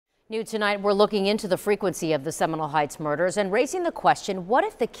New tonight, we're looking into the frequency of the Seminole Heights murders and raising the question, what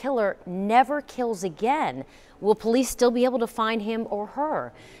if the killer never kills again? Will police still be able to find him or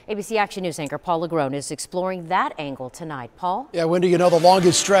her? ABC Action News anchor Paul LaGrone is exploring that angle tonight. Paul? Yeah, Wendy, you know the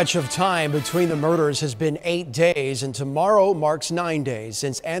longest stretch of time between the murders has been 8 days, and tomorrow marks 9 days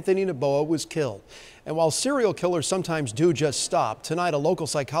since Anthony Noboa was killed. And while serial killers sometimes do just stop, tonight a local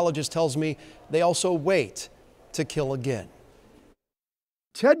psychologist tells me they also wait to kill again.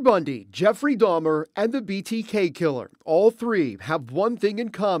 Ted Bundy, Jeffrey Dahmer, and the BTK killer, all three have one thing in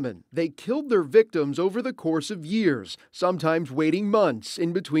common. They killed their victims over the course of years, sometimes waiting months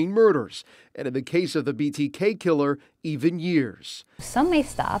in between murders. And in the case of the BTK killer, even years. Some may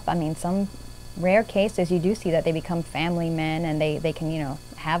stop. I mean, some rare cases you do see that they become family men and they can,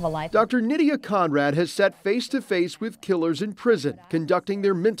 have a life. Dr. Nydia Conrad has sat face-to-face with killers in prison, conducting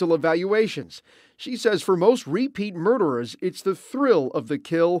their mental evaluations. She says for most repeat murderers, it's the thrill of the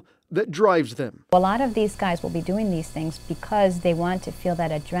kill that drives them. A lot of these guys will be doing these things because they want to feel that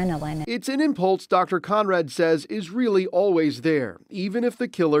adrenaline. It's an impulse Dr. Conrad says is really always there, even if the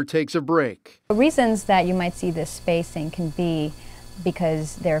killer takes a break. The reasons that you might see this spacing can be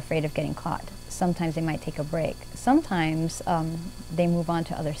because they're afraid of getting caught. Sometimes they might take a break. Sometimes they move on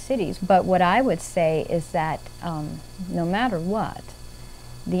to other cities. But what I would say is that no matter what,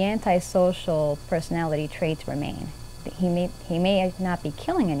 the antisocial personality traits remain. He may not be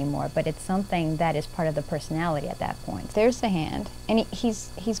killing anymore, but it's something that is part of the personality at that point. There's the hand, and he's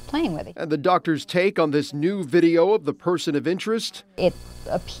playing with it. And the doctor's take on this new video of the person of interest? It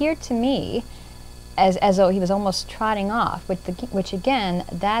appeared to me as though he was almost trotting off, which again,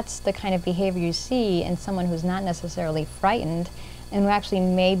 that's the kind of behavior you see in someone who's not necessarily frightened and who actually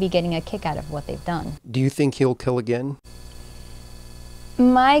may be getting a kick out of what they've done. Do you think he'll kill again?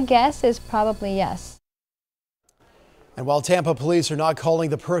 My guess is probably yes. And while Tampa police are not calling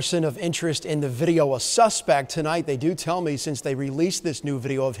the person of interest in the video a suspect tonight, they do tell me since they released this new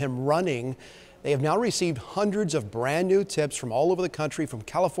video of him running, they have now received hundreds of brand new tips from all over the country, from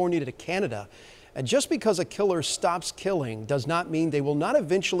California to Canada. And just because a killer stops killing does not mean they will not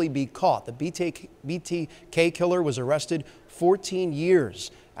eventually be caught. The BTK killer was arrested 14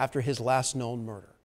 years after his last known murder.